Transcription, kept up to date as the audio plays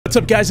What's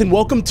up, guys, and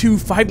welcome to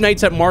Five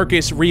Nights at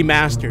Marcus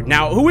Remastered.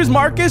 Now, who is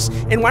Marcus,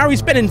 and why are we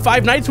spending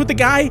 5 nights with the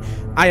guy?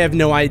 I have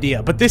no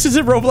idea, but this is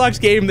a Roblox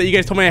game that you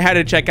guys told me I had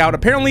to check out.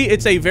 Apparently,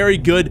 it's a very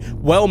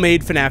good,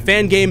 well-made FNAF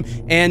fan game,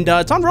 and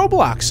it's on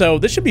Roblox, so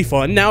this should be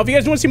fun. Now, if you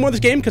guys want to see more of this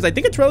game, because I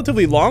think it's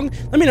relatively long,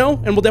 let me know,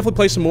 and we'll definitely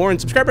play some more, and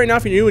subscribe right now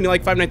if you're new and you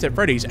like Five Nights at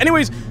Freddy's.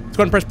 Anyways, let's go ahead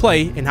and press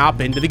play and hop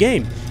into the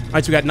game. All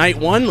right, so we got night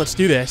 1. Let's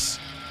do this.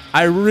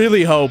 I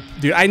really hope,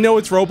 dude, I know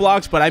it's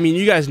Roblox, but I mean,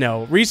 you guys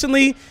know,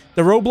 recently,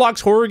 the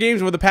Roblox horror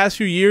games over the past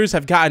few years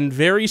have gotten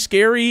very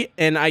scary,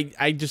 and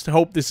I just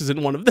hope this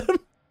isn't one of them.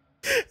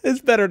 This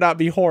better not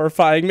be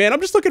horrifying, man. I'm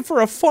just looking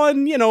for a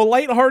fun, you know,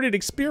 lighthearted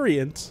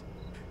experience.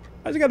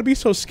 Why's it gotta be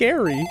so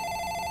scary?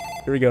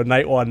 Here we go,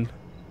 night 1.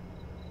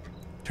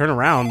 Turn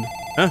around.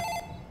 Huh?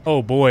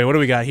 Oh boy, what do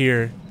we got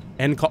here?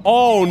 End call.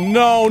 Oh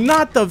no,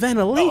 not the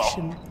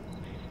ventilation. Hello.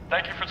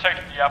 Thank you for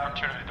taking the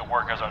opportunity to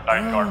work as a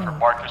night guard for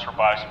Marcus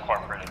Robotics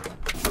Incorporated.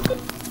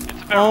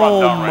 It's a bit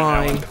run down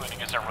right now, including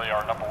isn't really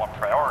our #1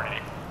 priority,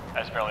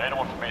 as barely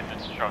anyone from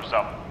maintenance shows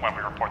up when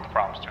we report the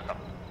problems to them.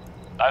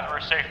 Neither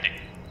is safety.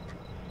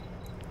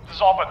 This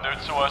is all but new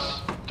to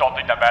us. Don't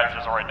think that matters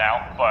as of right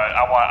now, but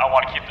I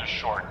want to keep this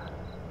short.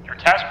 Your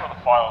task for the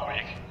following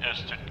week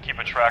is to keep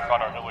a track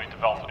on our newly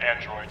developed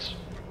androids,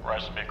 or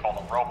as we may call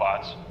them,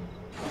 robots,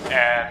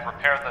 and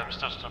repair the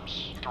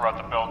systems throughout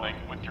the building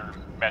with your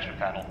management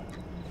panel.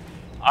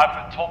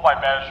 I've been told by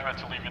management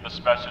to leave you this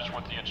message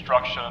with the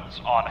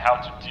instructions on how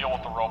to deal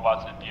with the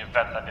robots in the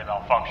event that they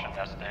malfunction,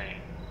 as they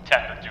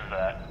tend to do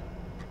that.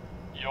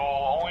 You'll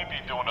only be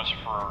doing this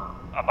for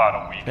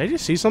about a week. Did I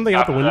just see something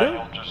out the window? After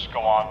that, you'll just go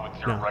on with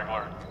your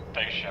regular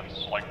day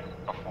shifts like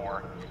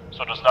before,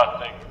 so there's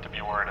nothing to be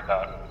worried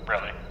about,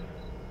 really.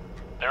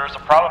 There is a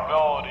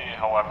probability,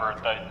 however,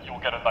 that you'll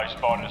get a nice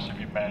bonus if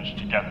you manage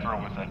to get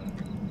through with it.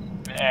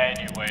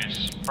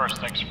 Anyways,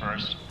 first things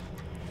first.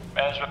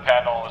 Management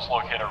panel is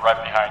located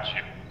right behind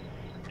you.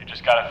 You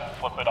just gotta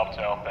flip it up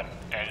to open,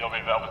 and you'll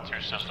be met with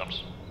 2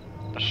 systems.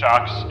 The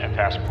shocks and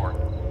task board.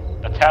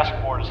 The task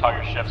board is how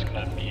your shift's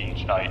gonna be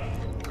each night.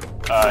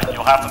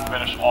 You'll have to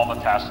finish all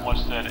the tasks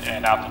listed,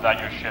 and after that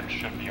your shift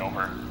should be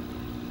over.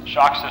 The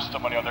shock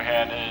system, on the other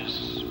hand,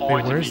 is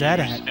only to be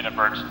used in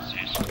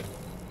emergencies.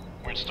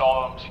 We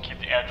install them to keep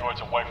the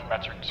androids away from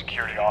entering the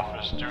security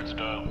office due to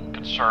the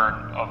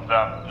concern of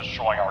them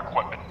destroying our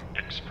equipment.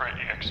 It's pretty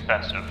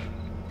expensive.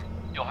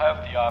 You'll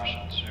have the option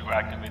to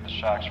activate the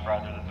shocks for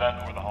either the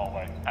vent or the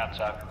hallway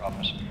outside of your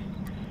office.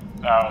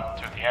 Now,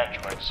 to the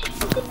androids,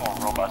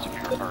 or robots if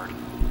you preferred.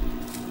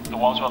 The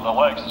ones with the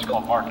legs is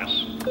called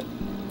Marcus.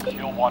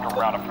 He'll wander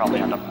around and probably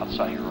end up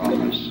outside your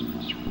office.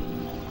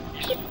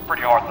 He's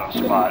pretty hard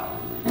to spot,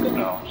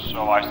 though,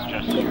 so I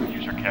suggest you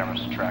use your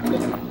cameras to track him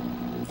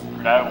down.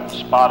 For now, we'll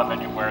spot him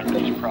anywhere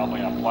that he's probably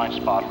in a blind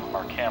spot from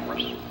our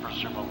cameras,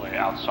 presumably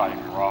outside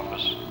of your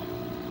office.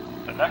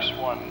 The next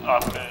one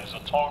up is a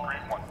tall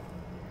green one.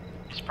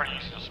 He's pretty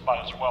easy to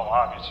spot as well,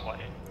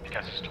 obviously,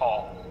 because he's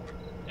tall.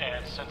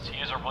 And since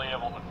he isn't really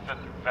able to fit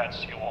through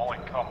vents, he'll only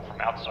come from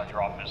outside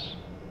your office,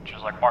 which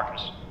is like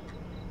Marcus.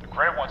 The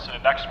gray one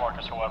sitting next to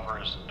Marcus, however,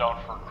 is known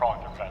for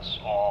crawling through vents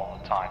all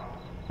the time.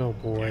 Oh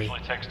boy. He usually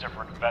takes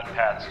different vent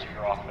paths to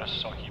your office,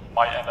 so he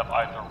might end up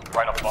either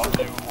right above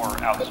you or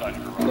outside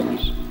of your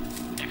office.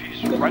 If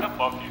he's right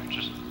above you,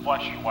 just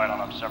flash your light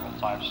on him several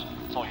times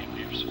until he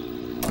leaves.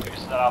 If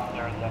he's not out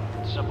there,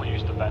 then simply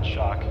use the vent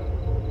shock,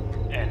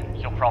 and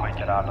he'll probably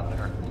get out of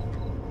there.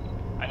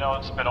 I know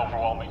it's a bit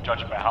overwhelming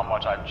judging by how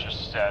much I've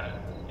just said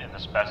in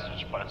this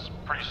message, but it's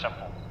pretty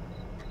simple.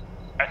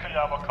 I think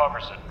that about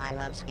covers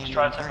it. Just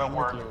try to take my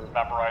word,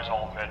 memorize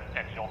all of it,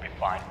 and you'll be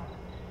fine.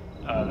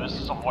 This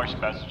is a voice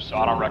message, so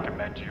I don't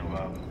recommend you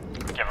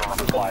give a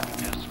reply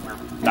because we're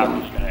not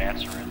really going to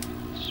answer it.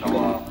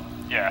 So,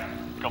 yeah,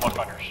 good luck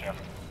on your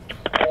shift.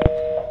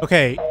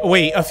 Okay,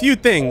 wait, a few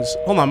things.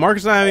 Hold on,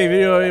 Marcus and I have a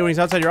video when he's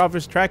outside your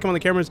office, track him on the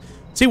cameras.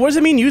 See, what does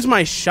it mean use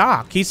my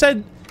shock? He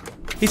said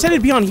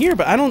it'd be on here,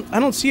 but I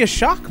don't see a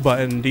shock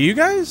button. Do you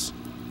guys?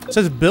 It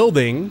says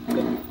building.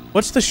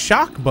 What's the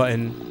shock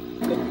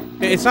button?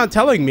 It's not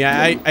telling me.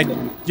 I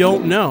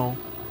don't know.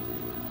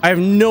 I have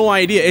no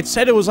idea. It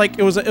said it was like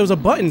it was a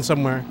button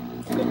somewhere.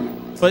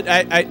 But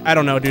I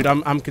don't know, dude.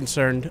 I'm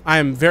concerned. I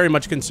am very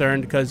much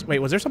concerned because wait,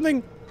 was there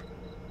something?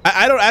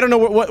 I don't know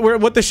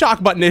what the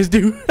shock button is,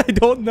 dude. I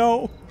don't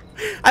know.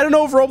 I don't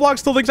know if Roblox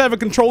still thinks I have a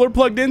controller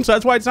plugged in, so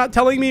that's why it's not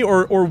telling me,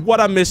 or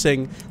what I'm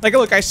missing. Like,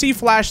 look, I see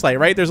flashlight,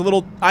 right? There's a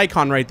little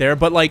icon right there,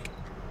 but like,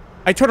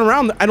 I turn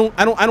around, I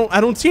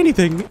don't see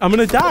anything. I'm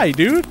gonna die,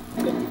 dude.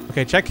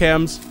 Okay, check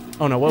cams.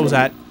 Oh no, what was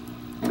that?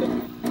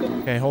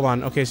 Okay, hold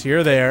on. Okay, so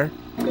you're there.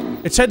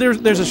 It said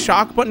there's a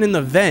shock button in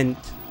the vent.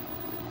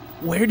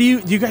 Where do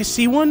you guys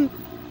see one?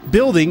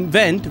 Building,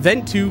 vent,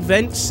 vent to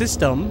vent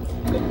system.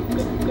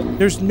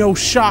 There's no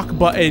shock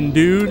button,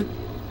 dude.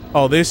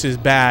 Oh, this is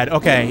bad.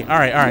 Okay, all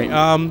right.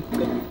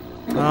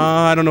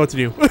 I don't know what to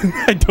do.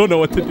 I don't know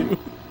what to do.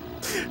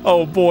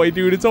 Oh boy,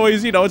 dude, it's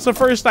always, you know, it's the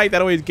first night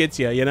that always gets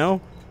you, you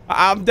know?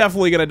 I'm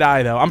definitely gonna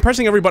die though. I'm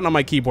pressing every button on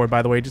my keyboard,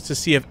 by the way, just to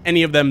see if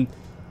any of them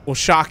will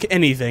shock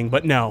anything,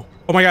 but no.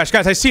 Oh my gosh,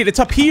 guys, I see it. It's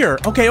up here.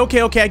 Okay,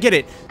 I get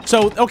it.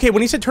 So, okay,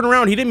 when he said turn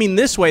around, he didn't mean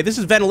this way. This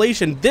is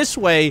ventilation. This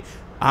way, is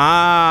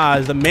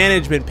the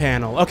management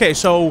panel. Okay,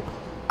 so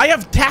I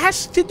have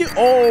tasks to do.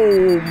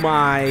 Oh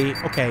my.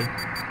 Okay.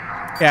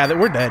 Yeah,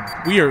 we're dead.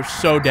 We are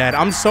so dead.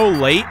 I'm so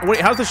late.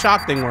 Wait, how's the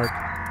shock thing work?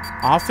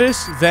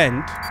 Office,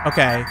 vent.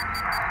 Okay.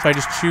 So I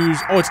just choose.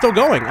 Oh, it's still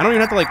going. I don't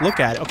even have to like look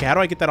at it. Okay, how do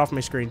I get that off my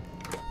screen?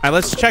 All right,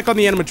 let's check on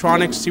the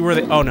animatronics, see where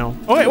they. Oh no.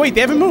 Oh wait,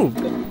 they haven't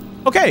moved.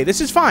 Okay, this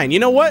is fine. You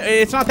know what?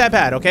 It's not that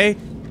bad. Okay.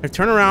 I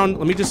turn around.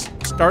 Let me just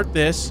start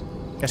this.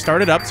 I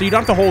start it up, so you don't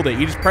have to hold it.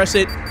 You just press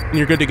it, and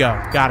you're good to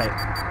go. Got it.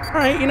 All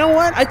right. You know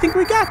what? I think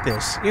we got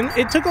this. You know,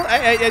 it took.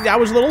 I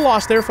was a little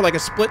lost there for like a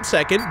split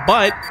second,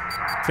 but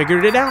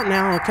figured it out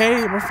now.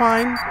 Okay, we're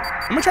fine.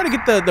 I'm gonna try to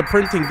get the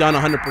printing done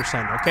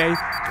 100%. Okay.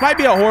 This might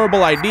be a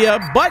horrible idea,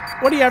 but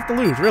what do you have to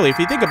lose, really? If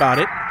you think about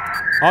it,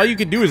 all you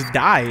could do is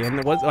die.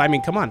 And what? I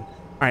mean, come on.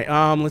 All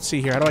right, let's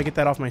see here. How do I get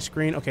that off my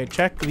screen? Okay,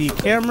 check the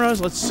cameras.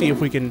 Let's see if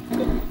we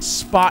can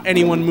spot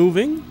anyone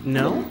moving.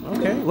 No?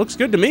 Okay, looks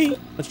good to me.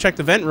 Let's check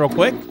the vent real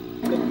quick.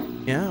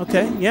 Yeah,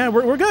 okay. Yeah,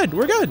 we're good.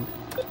 We're good.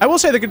 I will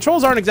say the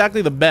controls aren't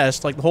exactly the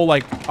best. Like, the whole,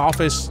 like,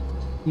 office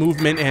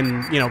movement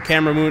and, you know,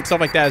 camera movement, stuff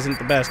like that isn't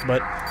the best,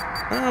 but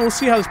we'll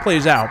see how this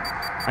plays out.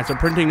 All right, so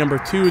printing number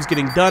 2 is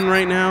getting done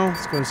right now.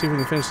 Let's go and see if we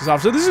can finish this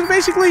off. So this is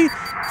basically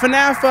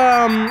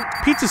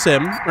FNAF Pizza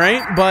Sim,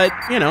 right? But,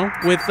 you know,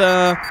 with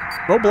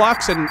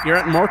Roblox, and you're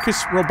at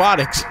Marcus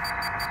Robotics.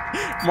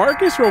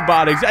 Marcus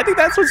Robotics. I think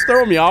that's what's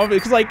throwing me off.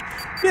 Because, like,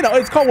 you know,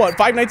 it's called, what,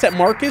 Five Nights at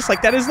Marcus?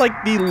 Like, that is, like,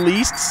 the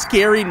least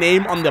scary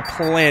name on the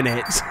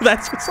planet. So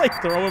that's what's,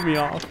 like, throwing me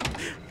off.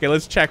 Okay,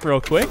 let's check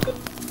real quick.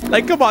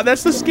 Like, come on,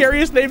 that's the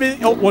scariest name.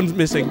 Oh, one's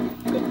missing.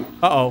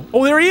 Uh-oh.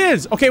 Oh, there he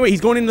is. Okay, wait,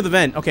 he's going into the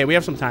vent. Okay, we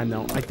have some time,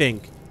 though, I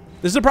think.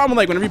 This is the problem,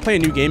 like, whenever you play a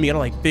new game, you gotta,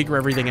 like, figure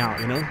everything out,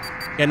 you know?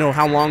 You gotta know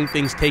how long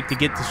things take to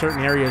get to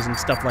certain areas and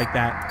stuff like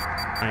that.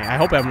 All right, I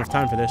hope I have enough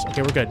time for this.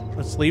 Okay, we're good.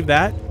 Let's leave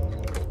that.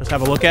 Let's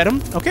have a look at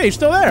him. Okay, he's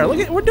still there. Look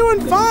at, we're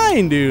doing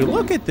fine, dude.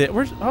 Look at this.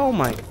 Oh,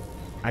 my. All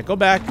right, go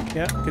back.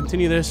 Yeah,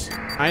 continue this.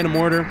 Item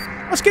order.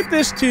 Let's get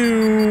this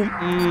to,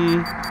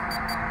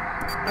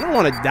 I don't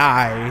want to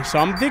die, so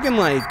I'm thinking,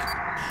 like,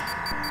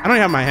 I don't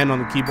have my hand on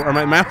the keyboard, or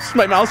my mouse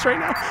right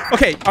now.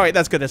 Okay, all right,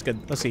 that's good, that's good.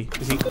 Let's see,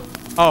 is he,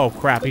 oh,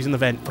 crap, he's in the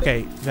vent.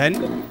 Okay, vent,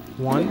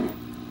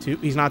 1, 2,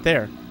 he's not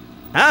there.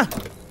 Huh?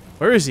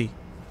 Where is he?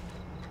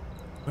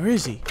 Where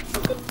is he?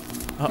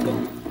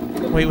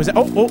 Uh-oh. Wait, was that,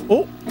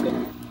 oh.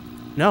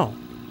 No.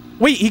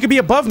 Wait, he could be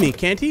above me,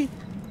 can't he?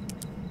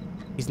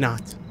 He's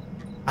not.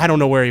 I don't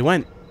know where he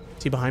went.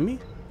 Is he behind me?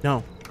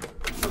 No.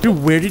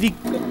 Dude,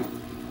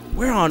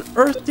 where on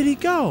earth did he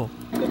go?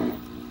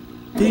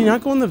 Did he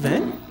not go in the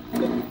vent?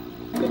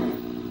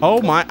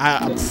 Oh my,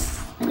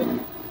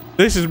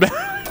 this is bad.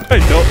 I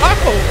don't,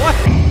 oh,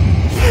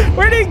 what?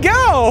 Where'd he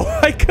go?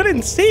 I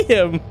couldn't see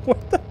him.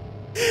 What the?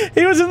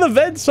 He was in the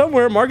vent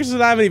somewhere. Marcus does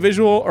not have any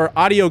visual or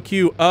audio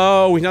cue.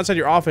 Oh, he's outside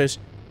your office.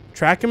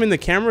 Track him in the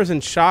cameras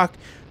and shock.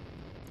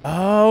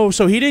 Oh,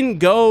 so he didn't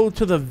go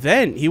to the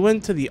vent. He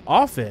went to the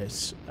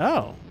office.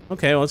 Oh.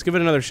 Okay, well, let's give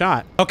it another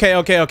shot.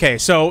 Okay.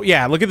 So,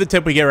 yeah, look at the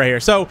tip we get right here.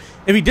 So,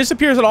 if he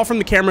disappears at all from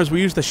the cameras,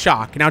 we use the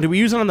shock. Now, do we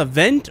use it on the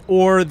vent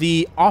or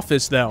the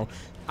office, though?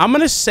 I'm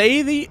going to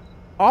say the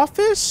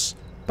office,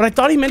 but I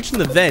thought he mentioned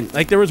the vent.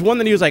 Like, there was one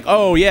that he was like,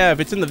 oh, yeah, if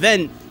it's in the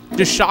vent,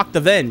 just shock the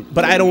vent.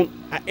 But I don't,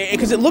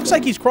 because it looks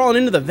like he's crawling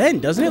into the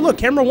vent, doesn't it? Look,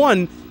 camera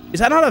 1,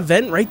 is that not a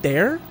vent right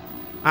there?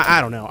 I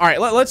don't know. All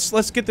right,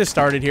 let's get this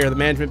started here, the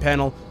management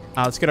panel.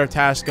 Let's get our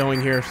task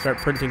going here, start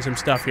printing some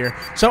stuff here.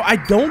 So I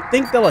don't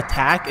think they'll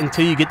attack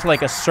until you get to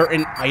like a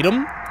certain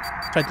item.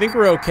 So I think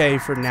we're okay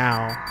for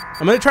now.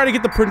 I'm going to try to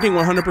get the printing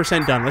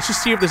 100% done. Let's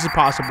just see if this is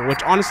possible,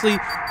 which honestly,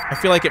 I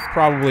feel like it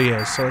probably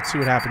is. So let's see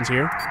what happens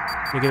here.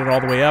 We get it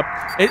all the way up.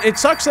 It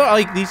sucks though,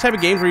 like these type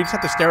of games where you just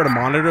have to stare at a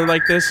monitor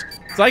like this.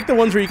 It's like the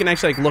ones where you can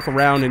actually like look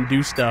around and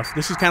do stuff.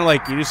 This is kind of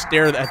like you just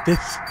stare at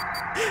this.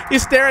 You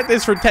stare at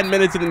this for 10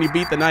 minutes and then you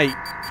beat the night.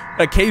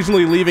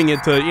 Occasionally leaving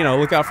it to, you know,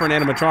 look out for an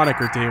animatronic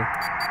or two.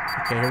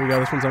 Okay, here we go.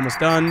 This one's almost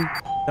done.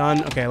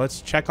 Done. Okay,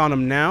 let's check on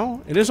them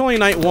now. It is only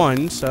night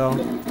 1, so...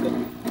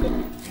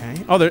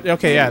 Okay. Oh,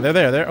 okay, yeah, they're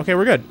there. Okay,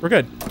 we're good. We're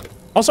good.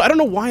 Also, I don't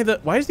know why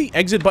is the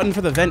exit button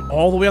for the vent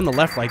all the way on the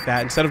left like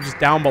that instead of just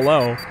down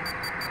below?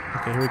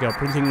 Okay, here we go.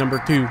 Printing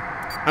number 2.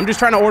 I'm just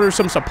trying to order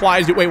some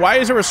supplies. Wait, why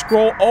is there a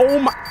scroll? Oh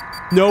my...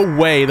 No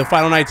way the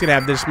Final Night's gonna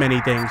have this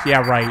many things. Yeah,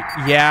 right.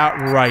 Yeah,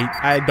 right.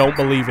 I don't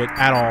believe it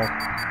at all.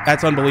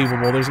 That's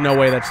unbelievable. There's no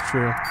way that's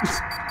true.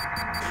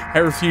 I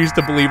refuse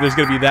to believe there's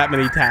gonna be that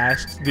many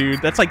tasks, dude.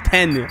 That's like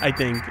 10, I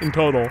think, in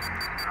total. Okay,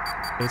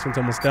 this one's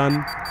almost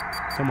done.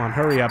 Come on,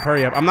 hurry up,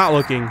 hurry up. I'm not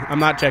looking. I'm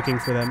not checking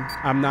for them.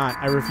 I'm not.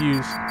 I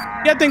refuse.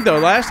 Yeah, I think, though,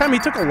 last time he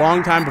took a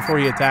long time before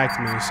he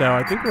attacked me, so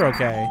I think we're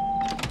okay.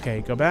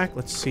 Okay, go back.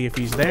 Let's see if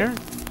he's there.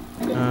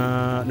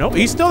 Nope,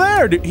 he's still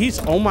there, dude.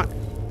 Oh my...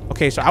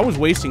 Okay, so I was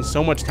wasting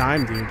so much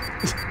time, dude.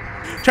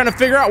 Trying to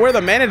figure out where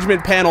the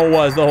management panel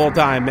was the whole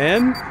time,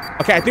 man.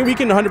 Okay, I think we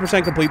can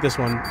 100% complete this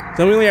one.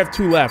 Then we only have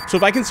 2 left. So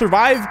if I can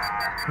survive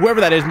whoever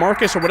that is,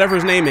 Marcus or whatever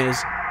his name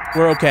is,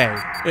 We're okay.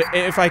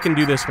 If I can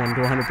do this one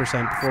to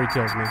 100% before he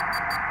kills me.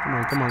 Come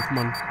on, come on, come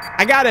on.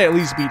 I gotta at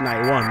least beat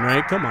night 1,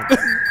 right? Come on.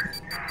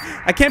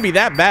 I can't be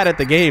that bad at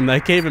the game that I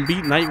can't even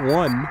beat night 1.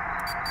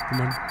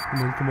 Come on,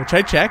 come on, come on. Should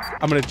I check?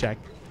 I'm gonna check.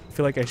 I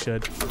feel like I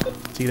should.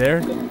 Is he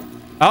there?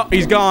 Oh,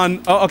 he's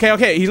gone. Oh, okay,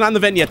 okay. He's not in the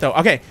vent yet, though.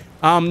 Okay,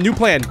 new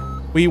plan.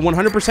 We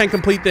 100%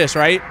 complete this,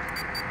 right?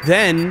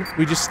 Then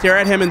we just stare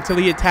at him until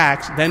he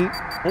attacks. Then,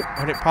 oh,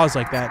 why did it pause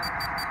like that?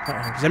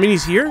 Uh-oh. Does that mean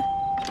he's here?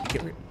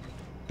 Come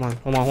on,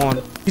 hold on, hold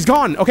on. He's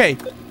gone. Okay,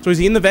 so is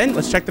he in the vent?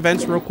 Let's check the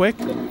vents real quick.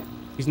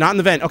 He's not in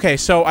the vent. Okay,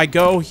 so I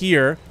go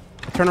here.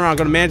 I turn around,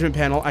 go to management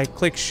panel. I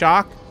click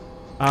shock,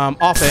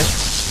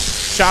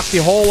 office. Shock the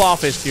whole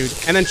office, dude.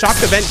 And then shock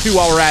the vent, too,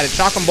 while we're at it.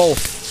 Shock them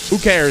both. Who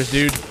cares,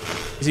 dude?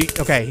 Is he...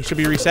 Okay, he should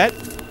be reset.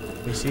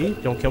 Let me see.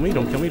 Don't kill me,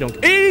 don't kill me,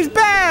 don't... He's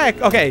back!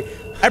 Okay,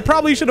 I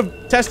probably should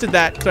have tested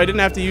that so I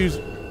didn't have to use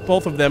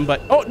both of them,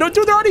 but... Oh, no,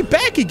 dude, they're already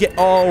back again.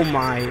 Oh,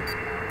 my...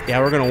 Yeah,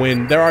 we're gonna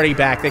win. They're already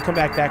back. They come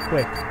back that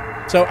quick.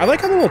 So I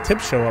like how the little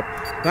tips show up.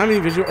 Not any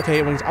visual.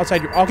 Okay, when he's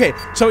outside your... Okay,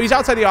 so he's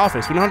outside the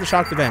office. We don't have to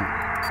shock the vent.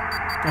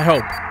 I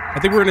hope. I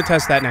think we're gonna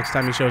test that next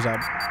time he shows up.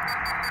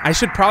 I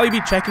should probably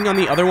be checking on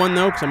the other one,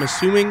 though, because I'm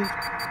assuming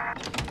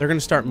they're gonna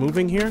start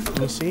moving here. Let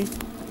me see.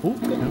 Ooh,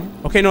 no.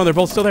 Okay, no, they're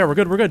both still there. We're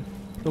good, we're good.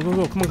 Go, go,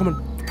 go. Come on, come on.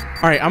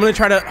 All right, I'm gonna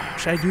try to...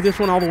 Should I do this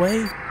one all the way?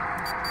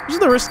 This is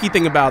the risky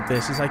thing about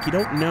this. Is like you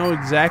don't know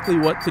exactly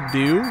what to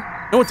do.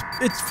 No,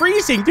 it's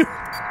freezing, dude.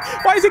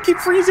 Why does it keep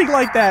freezing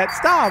like that?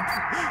 Stop.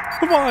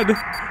 Come on.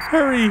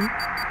 Hurry.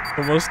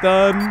 Almost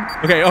done.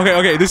 Okay, okay,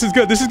 okay. This is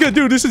good. This is good,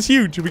 dude. This is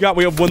huge. We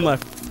have one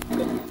left.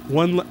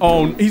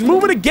 Oh, he's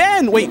moving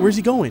again. Wait, where's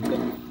he going?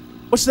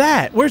 What's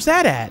that? Where's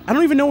that at? I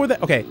don't even know where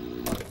that... Okay.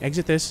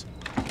 Exit this.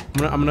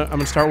 I'm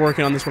gonna start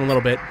working on this one a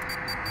little bit.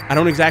 I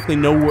don't exactly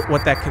know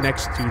what that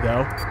connects to,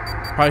 though.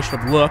 Probably should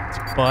have looked,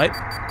 but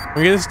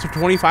we're gonna get this to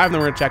 25 and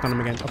then we're gonna check on him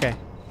again. Okay.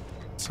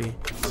 Let's see.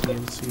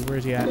 Let's see. Where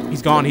is he at?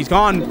 He's gone. He's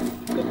gone.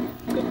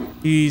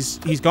 He's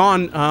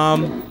gone.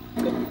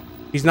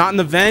 He's not in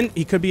the vent.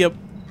 He could be a...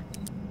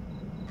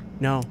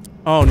 No.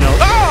 Oh, no.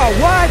 Oh,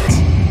 what?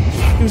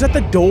 He was at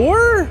the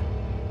door?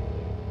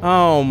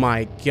 Oh,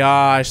 my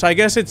gosh. I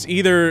guess it's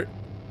either...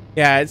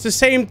 Yeah, it's the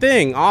same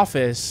thing.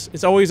 Office.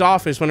 It's always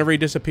office whenever he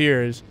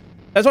disappears.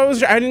 That's why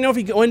I didn't know if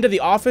he go into the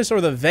office or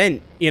the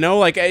vent, you know?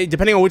 Like,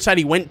 depending on which side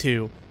he went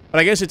to. But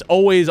I guess it's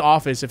always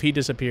office if he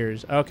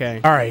disappears. Okay.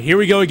 All right, here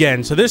we go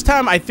again. So this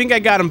time, I think I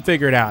got him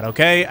figured out,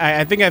 okay?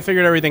 I think I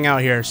figured everything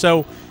out here.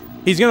 So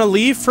he's going to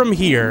leave from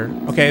here.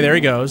 Okay, there he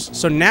goes.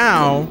 So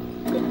now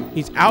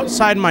he's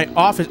outside my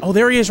office. Oh,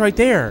 there he is right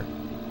there.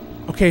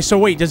 Okay, so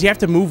wait, does he have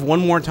to move one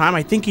more time?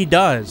 I think he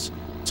does.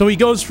 So he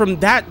goes from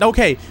that.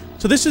 Okay,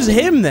 so this is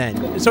him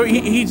then. So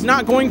he's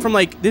not going from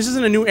like, this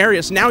isn't a new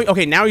area. So now,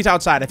 okay, now he's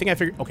outside. I think I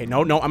figured, okay,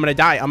 no, I'm going to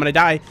die. I'm going to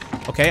die.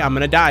 Okay, I'm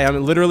going to die.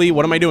 I'm literally,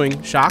 what am I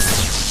doing? Shock.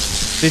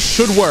 This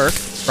should work,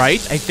 right?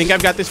 I think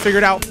I've got this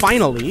figured out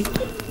finally.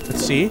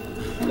 Let's see.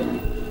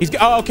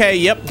 Oh, okay,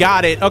 yep,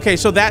 got it. Okay,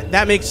 so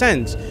that makes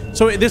sense.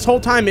 So this whole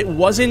time it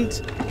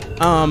wasn't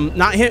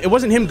not him. It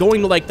wasn't him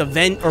going to like the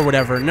vent or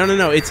whatever.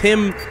 No. It's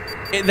him.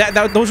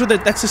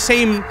 That's the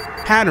same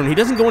pattern. He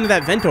doesn't go into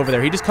that vent over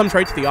there. He just comes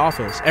right to the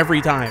office every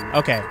time.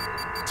 Okay.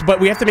 So, but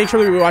we have to make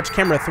sure that we watch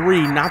camera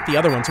 3, not the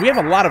other one. So we have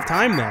a lot of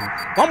time then.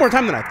 A lot more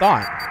time than I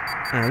thought.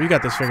 All right, we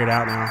got this figured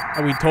out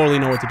now. We totally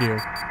know what to do.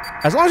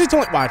 As long as it's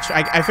only... Watch,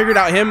 I figured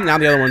out him. Now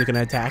the other one's going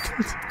to attack.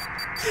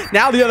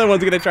 Now the other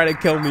one's going to try to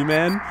kill me,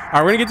 man. All right,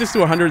 we're going to get this to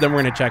 100, then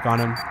we're going to check on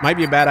him. Might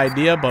be a bad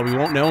idea, but we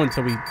won't know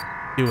until we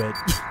do it.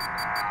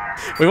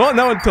 We won't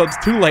know until it's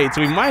too late,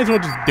 so we might as well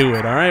just do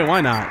it, all right? Why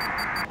not?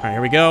 All right,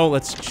 here we go.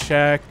 Let's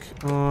check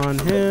on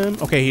him.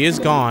 Okay, he is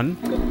gone.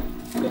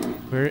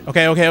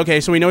 Okay.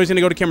 So we know he's going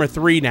to go to camera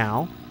 3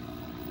 now.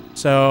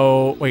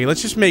 So, wait,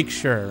 let's just make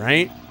sure,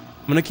 right?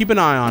 I'm going to keep an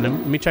eye on him.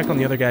 Let me check on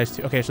the other guys,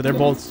 too. Okay, so they're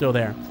both still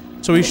there.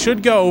 So we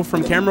should go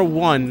from camera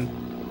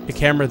 1 to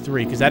camera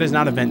 3, because that is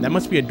not a vent. That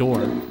must be a door.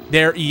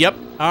 There, yep.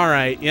 All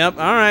right, yep.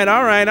 All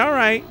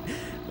right.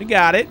 We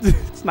got it.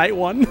 It's night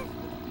 1.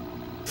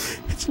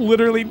 It's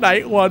literally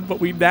night 1, but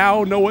we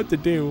now know what to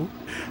do.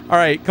 All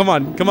right, come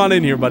on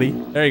in here, buddy.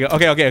 There you go.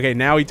 Okay.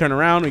 Now we turn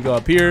around. We go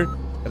up here.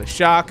 Got a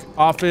shock,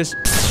 office,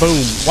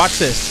 boom. Watch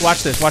this.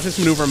 Watch this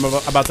maneuver I'm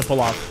about to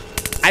pull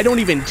off. I don't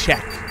even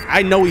check.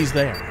 I know he's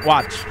there.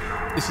 Watch.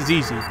 This is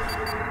easy.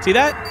 See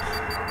that?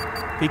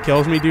 If he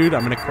kills me, dude,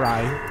 I'm going to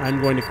cry.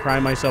 I'm going to cry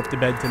myself to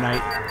bed tonight.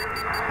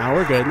 Now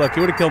we're good. Look, he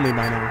would have killed me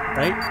by now,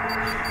 right?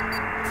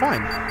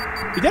 Fine.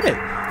 We did it.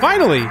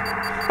 Finally.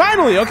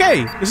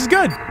 Okay, this is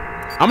good.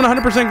 I'm going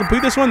to 100%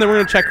 complete this one, then we're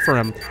going to check for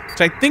him.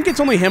 So I think it's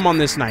only him on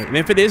this night. And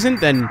if it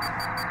isn't, then,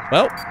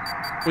 well,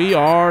 we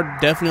are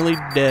definitely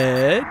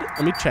dead.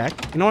 Let me check.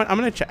 You know what? I'm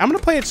going to check. I'm going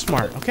to play it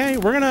smart, okay?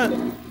 We're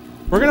going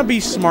to be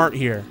smart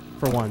here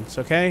for once,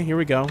 okay? Here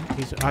we go.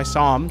 I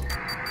saw him.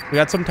 We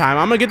got some time.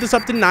 I'm going to get this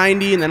up to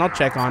 90, and then I'll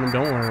check on him.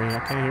 Don't worry.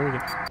 Okay, here we go.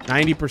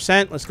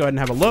 90%. Let's go ahead and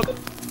have a look.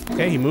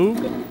 Okay, he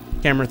moved.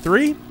 Camera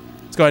 3.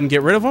 Let's go ahead and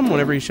get rid of him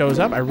whenever he shows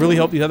up. I really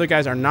hope these other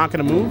guys are not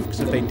going to move, because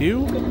if they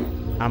do,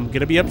 I'm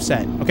going to be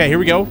upset. Okay, here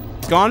we go.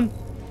 It's gone.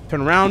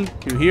 Turn around.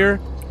 2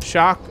 here.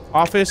 Shock.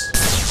 Office.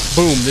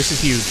 Boom. This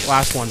is huge.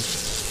 Last one.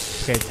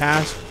 Okay,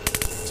 task.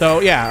 So,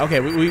 yeah.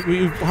 Okay, we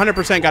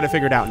 100% got it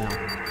figured out now.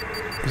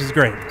 This is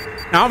great.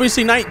 Now,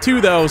 obviously, night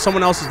 2, though,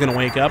 someone else is going to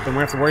wake up, and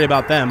we're going to have to worry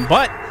about them.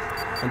 But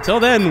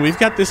until then, we've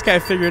got this guy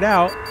figured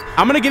out.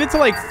 I'm going to get it to,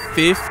 like,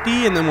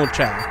 50, and then we'll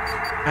check.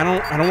 I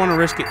don't want to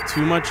risk it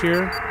too much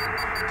here,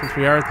 since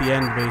we are at the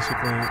end,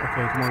 basically.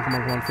 Okay, come on, come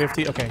on, come on.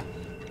 50. Okay.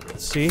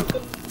 Let's see.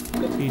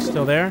 He's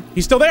still there.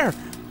 He's still there.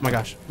 Oh, my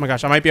gosh. Oh, my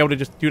gosh. I might be able to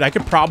just... Dude, I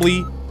could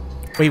probably...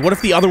 Wait, what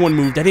if the other one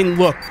moved? I didn't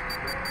look.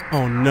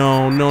 Oh,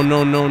 no. No,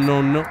 no, no,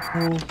 no, no.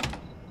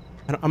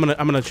 I'm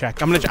gonna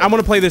check. I'm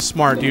gonna play this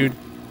smart, dude.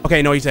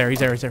 Okay, no, he's there. He's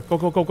there. He's there. Go,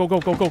 go, go, go, go,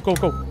 go, go, go,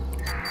 go.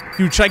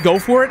 Dude, should I go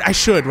for it? I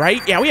should,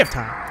 right? Yeah, we have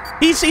time.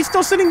 He's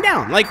still sitting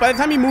down. Like, by the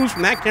time he moves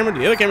from that camera to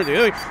the other camera to the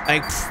other,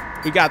 like,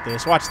 pff, we got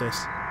this. Watch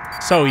this.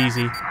 So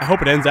easy. I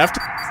hope it ends after.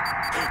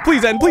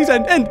 Please end. Please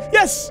end. End.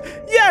 Yes.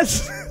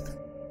 Yes.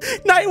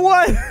 Night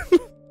 1.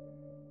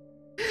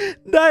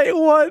 Night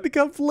 1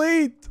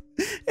 complete.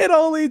 It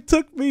only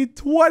took me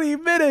 20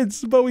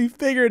 minutes, but we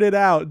figured it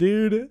out,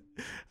 dude.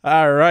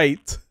 All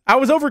right. I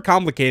was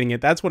overcomplicating it.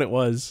 That's what it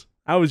was.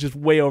 I was just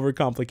way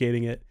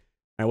overcomplicating it.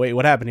 All right, wait,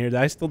 what happened here? Did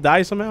I still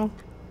die somehow?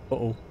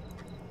 Uh-oh.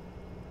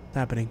 What's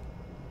happening?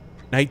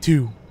 Night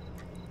 2.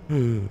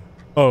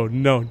 Oh,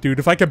 no, dude.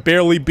 If I could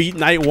barely beat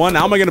night 1,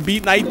 how am I going to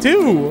beat night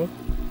 2?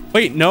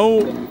 Wait,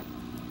 no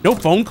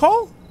phone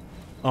call?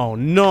 Oh,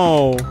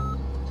 no.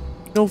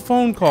 No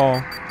phone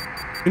call.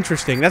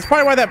 Interesting. That's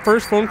probably why that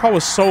first phone call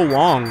was so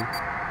long.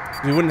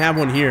 We wouldn't have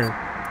one here.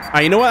 All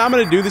right, you know what I'm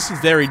going to do? This is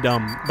very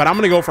dumb, but I'm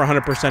going to go for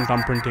 100%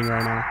 on printing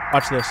right now.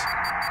 Watch this.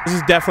 This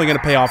is definitely going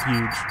to pay off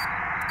huge.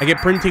 I get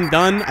printing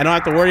done. I don't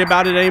have to worry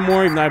about it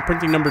anymore, even though I'm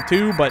printing number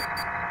 2, but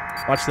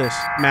watch this.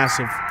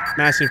 Massive,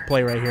 massive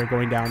play right here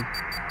going down.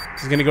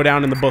 This is going to go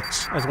down in the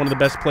books as one of the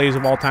best plays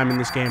of all time in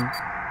this game.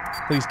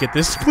 Please get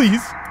this,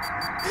 please.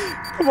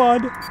 Come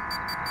on.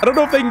 I don't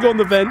know if they can go in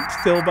the vent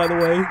still, by the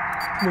way.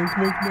 Come on,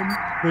 come on, come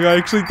on. I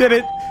actually did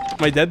it. Am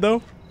I dead,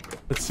 though?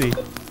 Let's see.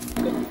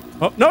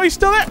 Oh, no, he's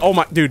still there. Oh,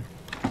 my. Dude.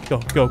 Go,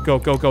 go, go,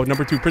 go, go.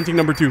 Number 2. Printing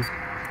number 2.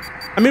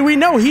 I mean, we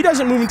know he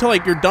doesn't move until,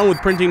 like, you're done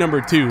with printing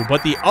number 2.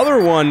 But the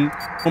other one,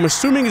 I'm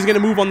assuming is going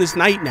to move on this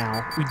night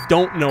now. We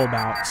don't know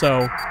about. So,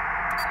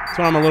 that's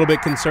what I'm a little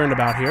bit concerned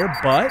about here.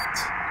 But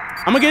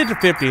I'm going to get it to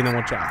 50 and then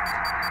we'll check.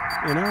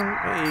 You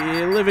know,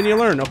 you live and you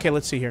learn. Okay,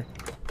 let's see here.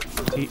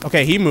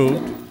 Okay, he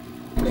moved.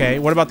 Okay,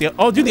 what about the...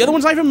 Oh, dude, the other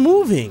one's not even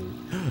moving.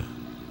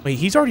 Wait,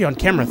 he's already on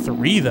camera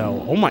 3,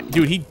 though. Oh, my...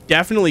 Dude, he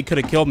definitely could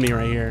have killed me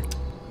right here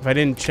if I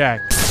didn't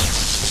check.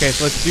 Okay,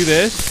 so let's do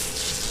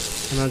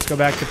this. And let's go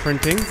back to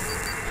printing.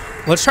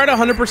 Let's try to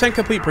 100%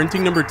 complete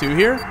printing number 2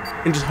 here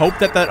and just hope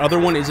that that other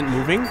one isn't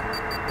moving.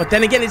 But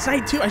then again, it's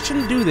night 2. I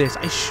shouldn't do this.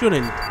 I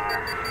shouldn't.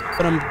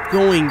 But I'm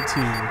going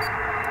to.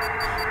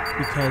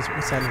 Because...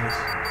 What's that noise?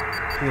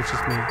 I think it's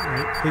just me,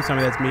 right? Please tell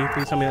me that's me.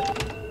 Please tell me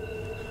that...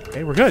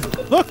 Okay, we're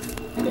good. Look!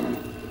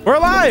 We're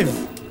alive!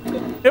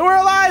 We're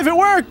alive! It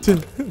worked!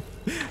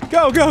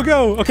 Go, go,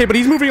 go! Okay, but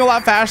he's moving a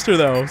lot faster,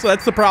 though. So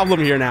that's the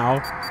problem here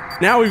now.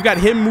 Now we've got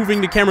him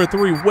moving to camera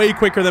 3 way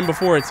quicker than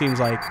before, it seems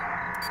like.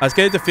 Let's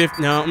get it to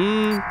 50. No,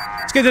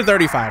 let's get it to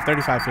 35.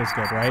 35 feels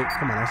good, right?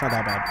 Come on, that's not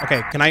that bad.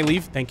 Okay, can I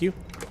leave? Thank you.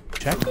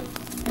 Check.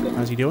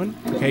 How's he doing?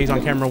 Okay, he's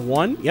on camera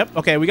 1. Yep,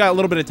 okay, we got a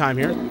little bit of time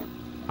here.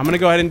 I'm gonna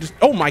go ahead and just...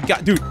 Oh, my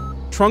God, dude.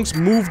 Trunks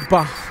moved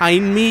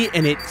behind me,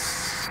 and it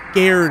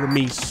scared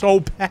me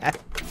so bad.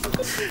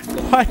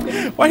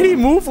 Why did he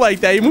move like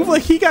that? He moved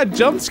like he got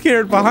jump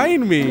scared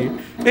behind me.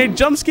 And it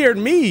jump scared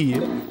me.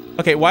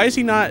 Okay, why is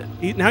he not...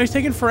 now he's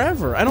taking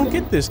forever. I don't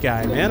get this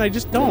guy, man. I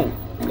just don't.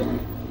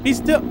 He's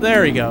still...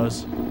 There he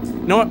goes.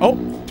 You know what? Oh,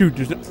 dude.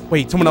 There's no...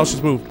 Wait, someone else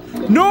just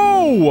moved.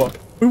 No!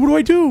 Wait, what do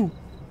I do?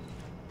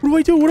 What do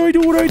I do? What do I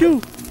do? What do I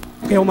do?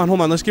 Okay, hold on,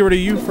 hold on. Let's get rid of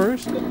you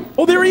first.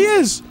 Oh, there he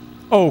is!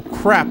 Oh,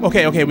 crap.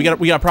 Okay, okay. We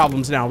got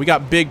problems now. We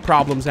got big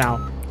problems now.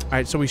 All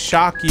right, so we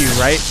shock you,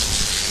 right?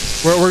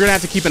 We're gonna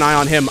have to keep an eye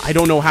on him. I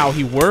don't know how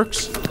he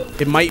works.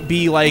 It might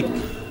be like...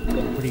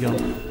 Where'd he go?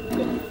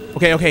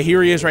 Okay, okay.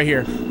 Here he is right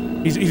here.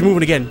 He's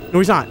moving again. No,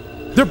 he's not.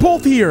 They're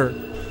both here.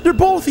 They're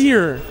both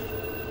here.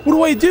 What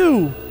do I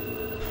do?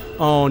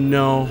 Oh,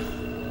 no.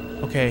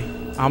 Okay.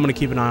 I'm going to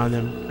keep an eye on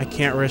them. I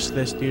can't risk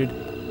this, dude.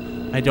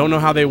 I don't know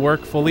how they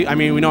work fully. I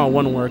mean, we know how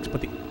one works,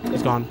 but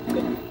he's gone.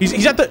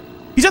 He's at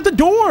the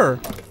door.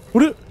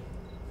 What?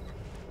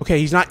 Okay,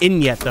 he's not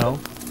in yet, though.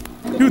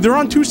 Dude, they're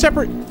on 2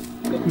 separate...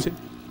 Who's in?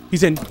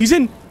 He's in. He's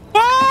in.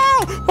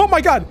 Oh! Oh, my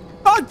God.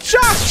 Oh,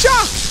 shock!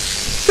 Shock!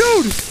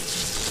 Dude!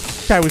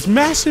 Guy was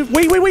massive.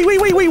 Wait.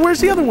 Where's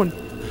the other one?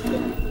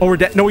 Oh, we're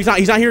dead. No, he's not.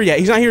 He's not here yet.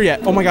 He's not here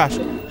yet. Oh, my gosh.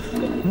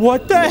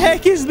 What the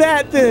heck is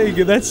that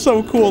thing? That's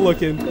so cool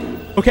looking.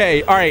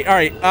 Okay. All right. All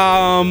right.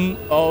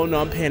 Oh,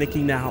 no. I'm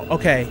panicking now.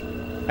 Okay.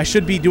 I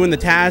should be doing the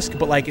task,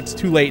 but, like, it's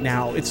too late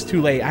now. It's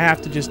too late. I have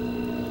to just...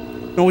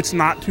 No, it's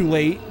not too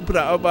late. But,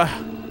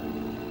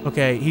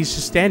 okay. He's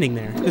just standing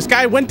there. This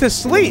guy went to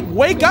sleep.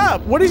 Wake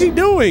up. What is he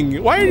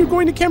doing? Why are you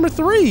going to camera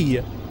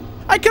 3?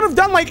 I could have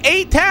done, like,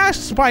 8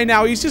 tasks by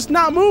now. He's just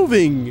not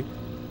moving.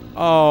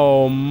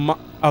 Oh my.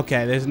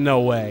 Okay, there's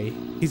no way.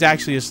 He's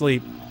actually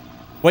asleep.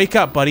 Wake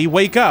up, buddy.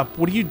 Wake up.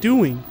 What are you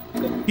doing?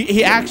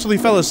 He actually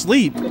fell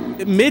asleep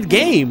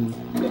mid-game.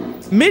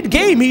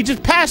 Mid-game, he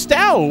just passed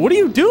out. What are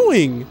you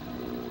doing?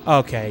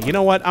 Okay, you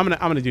know what? I'm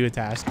gonna do a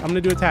task. I'm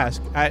gonna do a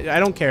task. I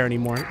don't care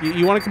anymore.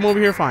 You want to come over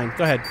here? Fine.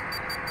 Go ahead.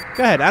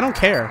 Go ahead. I don't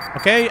care.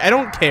 Okay? I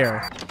don't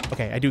care.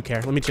 Okay, I do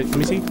care. Let me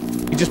see.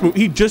 He just moved.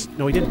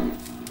 No, he didn't.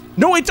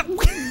 No, it's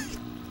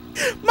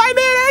my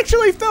man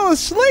actually fell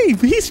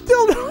asleep. He's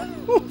still not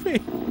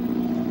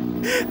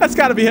moving. That's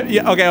gotta be him.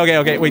 Yeah,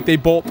 okay. Wait, they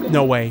both.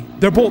 No way.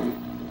 They're both.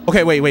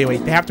 Okay, wait.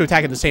 They have to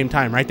attack at the same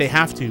time, right? They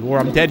have to, or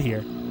I'm dead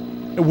here.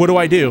 What do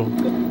I do?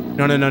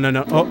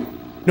 No. Oh,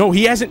 no,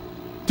 he hasn't.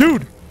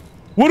 Dude,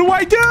 what do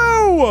I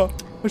do?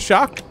 A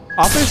shock?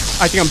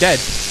 Office? I think I'm dead.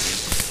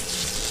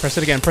 Press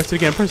it again.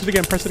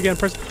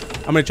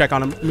 I'm gonna check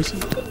on him. Let me see.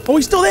 Oh,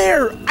 he's still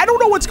there. I don't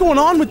know what's going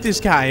on with this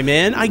guy,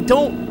 man. I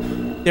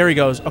don't. There he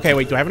goes. Okay,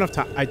 wait, do I have enough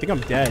time? I think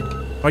I'm dead.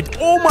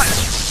 Oh my.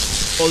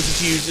 Oh, this is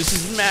huge. This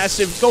is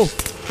massive. Go.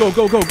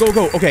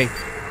 Okay,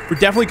 we're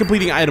definitely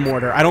completing item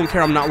order. I don't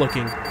care. I'm not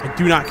looking. I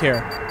do not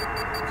care.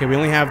 Okay, we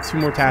only have 2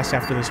 more tasks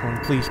after this one.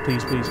 Please.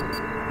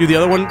 Dude, the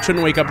other one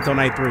shouldn't wake up until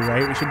night 3,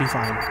 right? We should be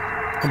fine.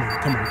 Come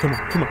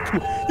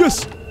on.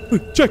 Yes!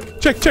 Check.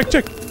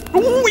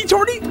 Oh, it's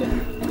already...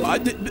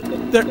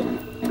 there.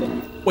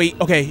 Wait,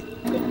 okay.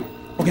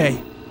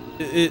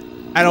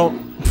 I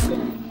don't...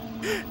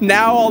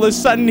 Now, all of a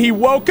sudden, he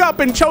woke up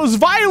and chose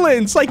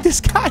violence! Like,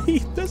 this guy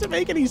doesn't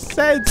make any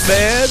sense,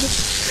 man.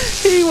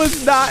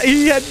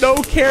 He had no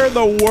care in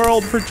the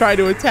world for trying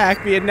to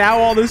attack me, and now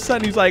all of a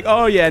sudden, he's like,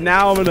 oh yeah,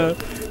 now I'm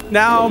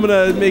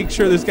gonna make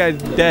sure this guy's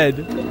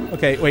dead.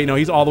 Okay, wait, no,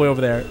 he's all the way over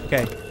there.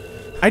 Okay.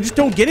 I just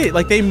don't get it.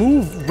 Like, they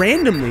move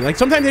randomly. Like,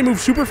 sometimes they move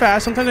super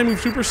fast, sometimes they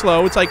move super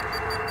slow. It's like,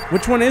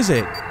 which one is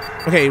it?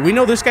 Okay, we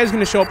know this guy's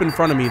gonna show up in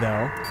front of me,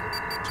 though.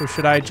 So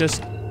should I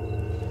just...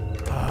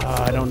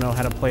 I don't know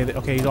how to play that.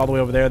 Okay, he's all the way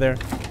over there.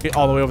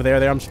 All the way over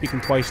there. I'm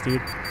speaking twice,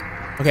 dude.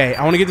 Okay,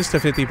 I want to get this to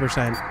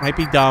 50%. Might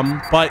be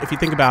dumb, but if you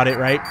think about it,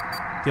 right?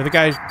 The other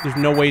guy, there's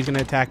no way he's gonna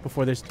attack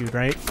before this dude,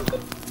 right?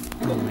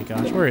 Oh my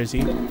gosh, where is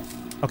he?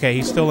 Okay,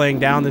 he's still laying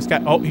down. This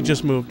guy... Oh, he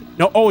just moved.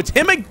 No, oh, it's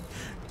him again.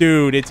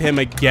 Dude, it's him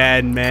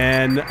again,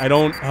 man.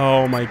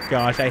 Oh my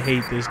gosh, I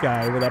hate this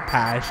guy with a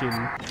passion.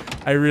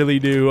 I really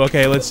do.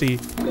 Okay, let's see.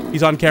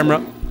 He's on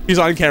camera. He's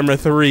on camera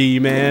 3,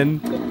 man.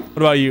 What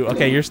about you?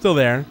 Okay, you're still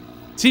there.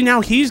 See,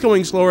 now he's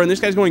going slower and this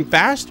guy's going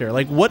faster.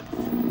 Like, what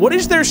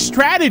is their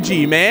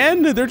strategy,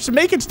 man? They're just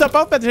making stuff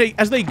up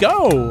as they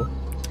go.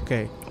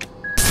 Okay.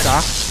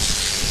 Stop.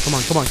 Come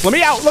on. Let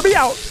me out.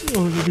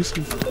 Oh, let me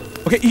see.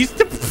 Okay,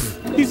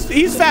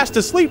 he's fast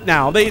asleep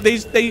now.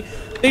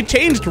 They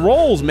changed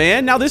roles,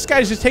 man. Now this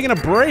guy's just taking a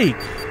break.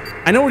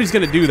 I know what he's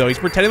gonna do though. He's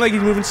pretending like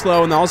he's moving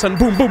slow, and then all of a sudden,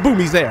 boom,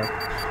 he's there.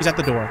 He's at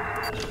the door.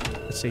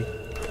 Let's see.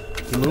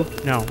 He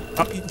moved? No.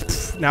 Oh,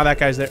 now that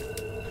guy's there.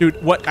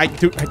 Dude, what?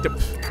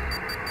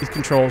 These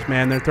controls,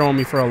 man, they're throwing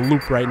me for a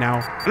loop right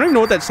now. I don't even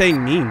know what that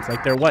saying means.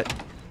 Like, they're what?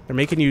 They're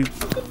making you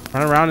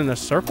run around in a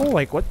circle?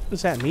 Like, what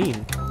does that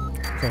mean?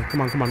 Okay,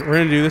 come on. We're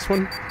gonna do this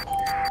one.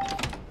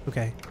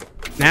 Okay.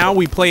 Now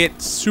we play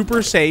it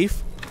super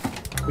safe.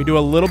 We do a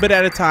little bit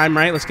at a time,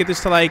 right? Let's get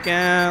this to like,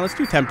 let's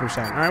do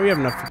 10%. All right, we have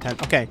enough for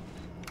 10. Okay.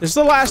 This is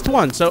the last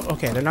one. So,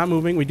 okay, they're not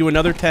moving. We do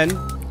another 10.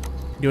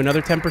 We do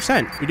another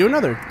 10%. We do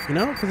another, you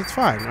know, because it's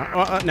fine.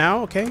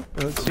 Now, okay,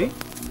 let's see.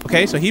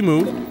 Okay, so he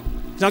moved.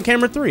 He's on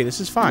camera 3. This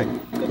is fine.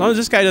 As long as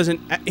this guy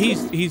doesn't...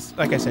 He's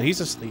like I said,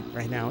 he's asleep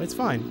right now. It's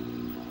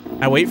fine.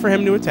 I wait for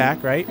him to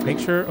attack, right? Make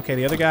sure... Okay,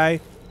 the other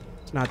guy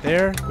is not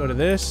there. Go to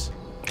this.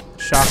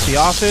 Shock the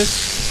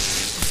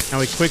office. Now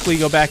we quickly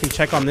go back and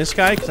check on this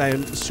guy, because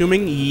I'm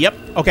assuming... Yep.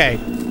 Okay.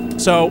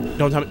 So,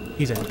 don't tell me...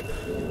 He's in.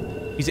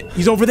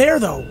 He's over there,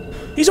 though.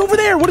 He's over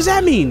there. What does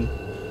that mean?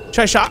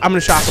 Should I shock... I'm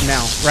going to shock him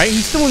now, right?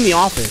 He's still in the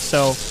office,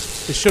 so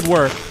this should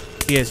work.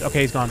 He is.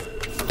 Okay, he's gone.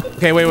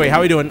 Okay, wait. How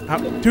are we doing?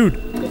 Dude.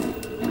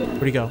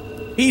 Where'd he go?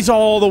 He's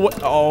all the way...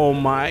 Oh,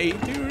 my...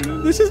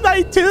 Dude, this is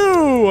night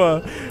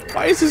 2!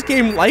 Why is this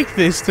game like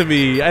this to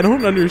me? I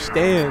don't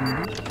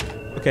understand.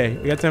 Okay,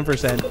 we got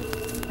 10%.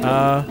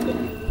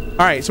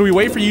 Alright, so we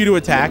wait for you to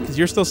attack, because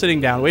you're still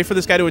sitting down. Wait for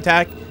this guy to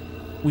attack.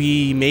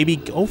 We maybe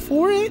go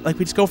for it? Like,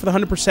 we just go for the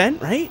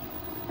 100%, right?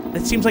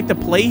 That seems like the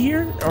play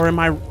here? Or am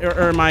I,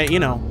 you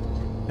know...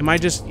 Am I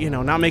just, you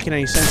know, not making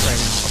any sense right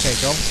now? Okay,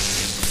 go.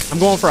 I'm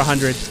going for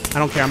 100. I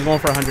don't care. I'm going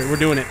for 100. We're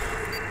doing it.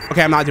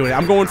 Okay, I'm not doing it.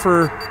 I'm going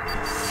for...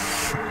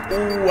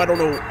 Oh, I don't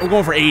know. I'm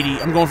going for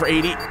 80. I'm going for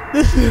 80. I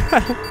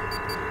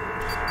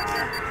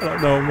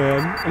don't know,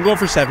 man. I'm going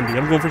for 70.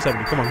 I'm going for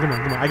 70. Come on.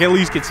 I can at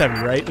least get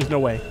 70, right? There's no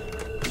way.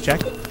 Let's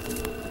check.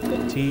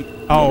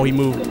 Oh, he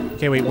moved.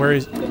 Okay, wait. Where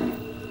is...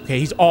 Okay,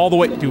 he's all the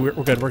way... Dude,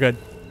 we're good.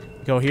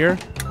 Go here.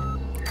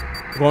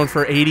 I'm going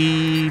for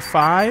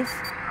 85.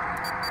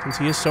 Since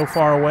he is so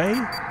far away.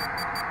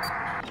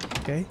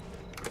 Okay.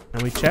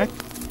 Now we check.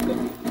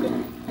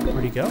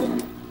 Where'd he go?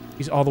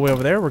 He's all the way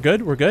over there. We're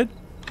good.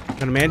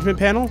 Got a management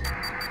panel.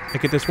 I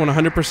get this one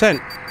 100%.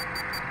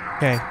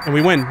 Okay, and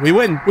we win.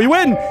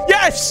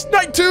 Yes!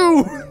 Night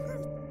 2!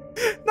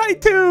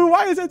 night 2.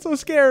 Why is that so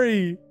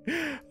scary?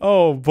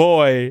 Oh,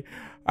 boy.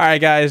 All right,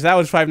 guys, that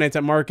was Five Nights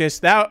at Marcus.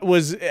 That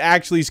was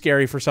actually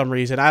scary for some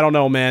reason. I don't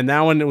know, man.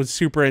 That one was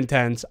super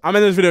intense. I'm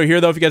in this video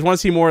here, though. If you guys want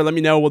to see more, let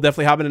me know. We'll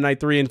definitely hop into night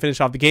 3 and finish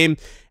off the game.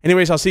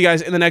 Anyways, I'll see you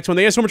guys in the next one.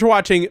 Thank you guys so much for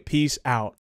watching. Peace out.